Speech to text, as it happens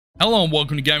Hello and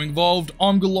welcome to Gaming Evolved.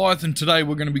 I'm Goliath and today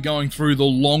we're going to be going through the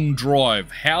long drive.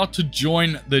 How to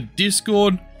join the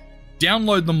Discord,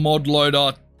 download the mod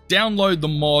loader, download the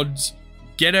mods,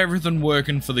 get everything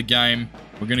working for the game.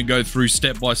 We're going to go through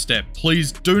step by step.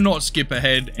 Please do not skip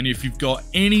ahead, and if you've got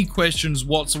any questions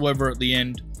whatsoever at the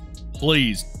end,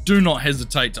 please do not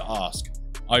hesitate to ask.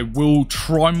 I will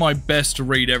try my best to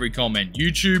read every comment.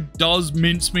 YouTube does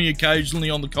mince me occasionally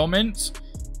on the comments,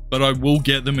 but I will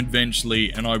get them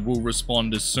eventually and I will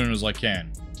respond as soon as I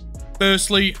can.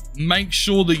 Firstly, make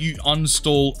sure that you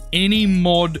uninstall any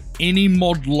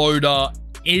mod loader,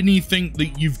 anything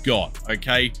that you've got,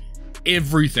 okay?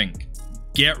 Everything.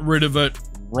 Get rid of it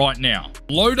right now.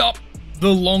 Load up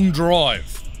the long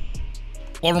drive.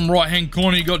 Bottom right hand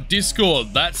corner, you got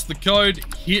Discord. That's the code.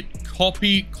 Hit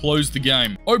copy, close the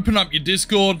game. Open up your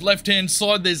Discord. Left hand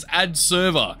side, there's add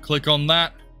server. Click on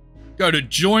that. Go to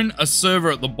join a server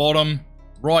at the bottom.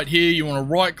 Right here, you want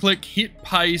to right click, hit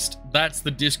paste. That's the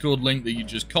Discord link that you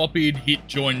just copied. Hit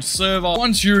join server.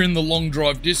 Once you're in the long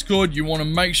drive Discord, you want to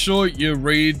make sure you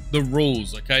read the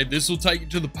rules, okay? This will take you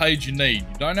to the page you need.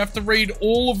 You don't have to read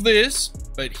all of this,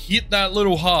 but hit that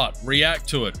little heart, react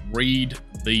to it, read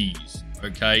these,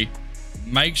 okay?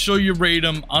 Make sure you read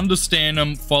them, understand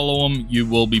them, follow them. You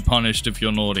will be punished if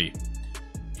you're naughty.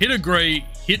 Hit agree,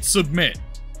 hit submit.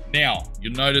 Now,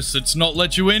 you'll notice it's not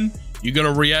let you in. You got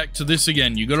to react to this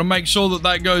again. You got to make sure that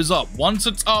that goes up. Once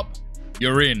it's up,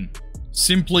 you're in.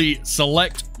 Simply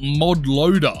select mod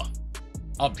loader.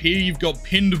 Up here, you've got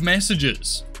pinned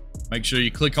messages. Make sure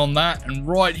you click on that. And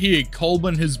right here,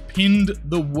 Colburn has pinned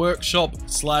the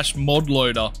workshop/mod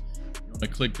loader. You want to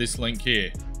click this link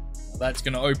here. That's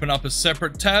going to open up a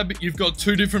separate tab. You've got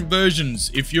two different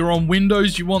versions. If you're on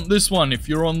Windows, you want this one. If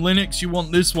you're on Linux, you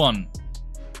want this one.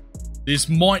 This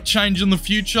might change in the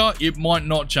future. It might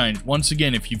not change. Once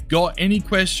again, if you've got any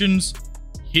questions,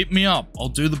 hit me up. I'll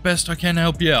do the best I can to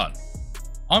help you out.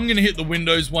 I'm going to hit the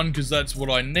Windows one because that's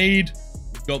what I need.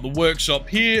 We've got the workshop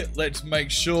here. Let's make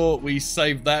sure we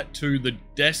save that to the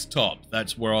desktop.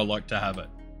 That's where I like to have it.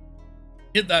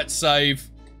 Hit that save.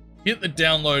 Hit the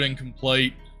download and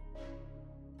complete.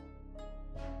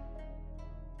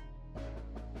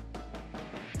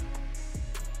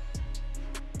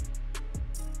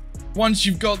 Once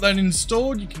you've got that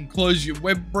installed, you can close your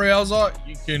web browser.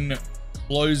 You can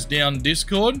close down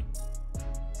Discord.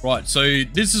 Right, so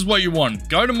this is what you want.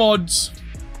 Go to mods,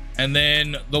 and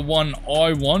then the one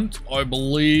I want, I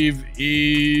believe,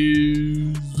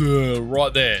 is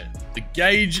right there. The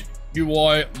Gauge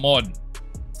UI mod.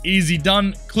 Easy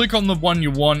done. Click on the one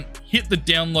you want. Hit the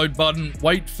download button.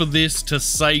 Wait for this to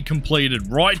say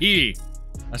completed right here.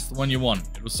 That's the one you want.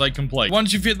 It'll say complete.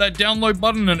 Once you've hit that download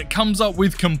button and it comes up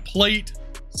with complete,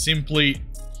 simply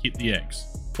hit the X.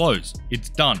 Close. It's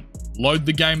done. Load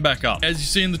the game back up. As you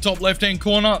see in the top left-hand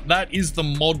corner, that is the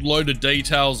mod loader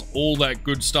details, all that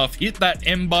good stuff. Hit that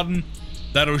M button.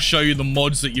 That'll show you the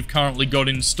mods that you've currently got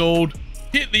installed.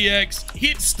 Hit the X.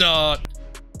 Hit start.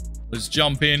 Let's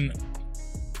jump in.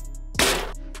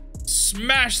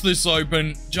 Smash this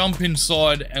open. Jump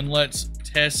inside and let's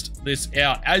test this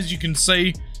out. As you can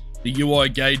see, the UI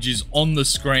gauge is on the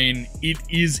screen. It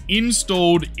is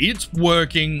installed. It's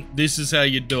working. This is how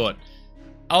you do it.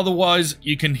 Otherwise,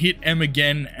 you can hit M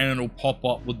again and it'll pop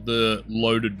up with the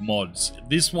loaded mods.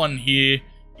 This one here,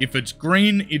 if it's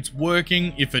green, it's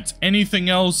working. If it's anything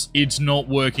else, it's not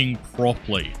working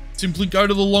properly. Simply go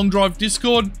to the long drive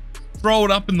Discord, throw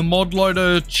it up in the mod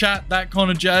loader chat, that kind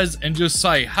of jazz, and just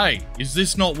say, hey, is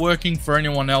this not working for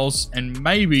anyone else? And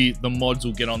maybe the mods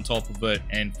will get on top of it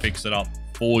and fix it up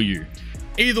for you.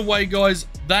 Either way, guys,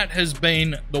 that has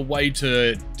been the way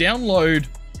to download,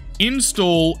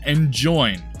 install, and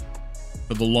join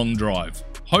for the long drive.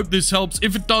 Hope this helps.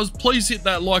 If it does, please hit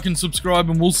that like and subscribe,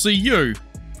 and we'll see you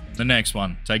in the next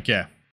one. Take care.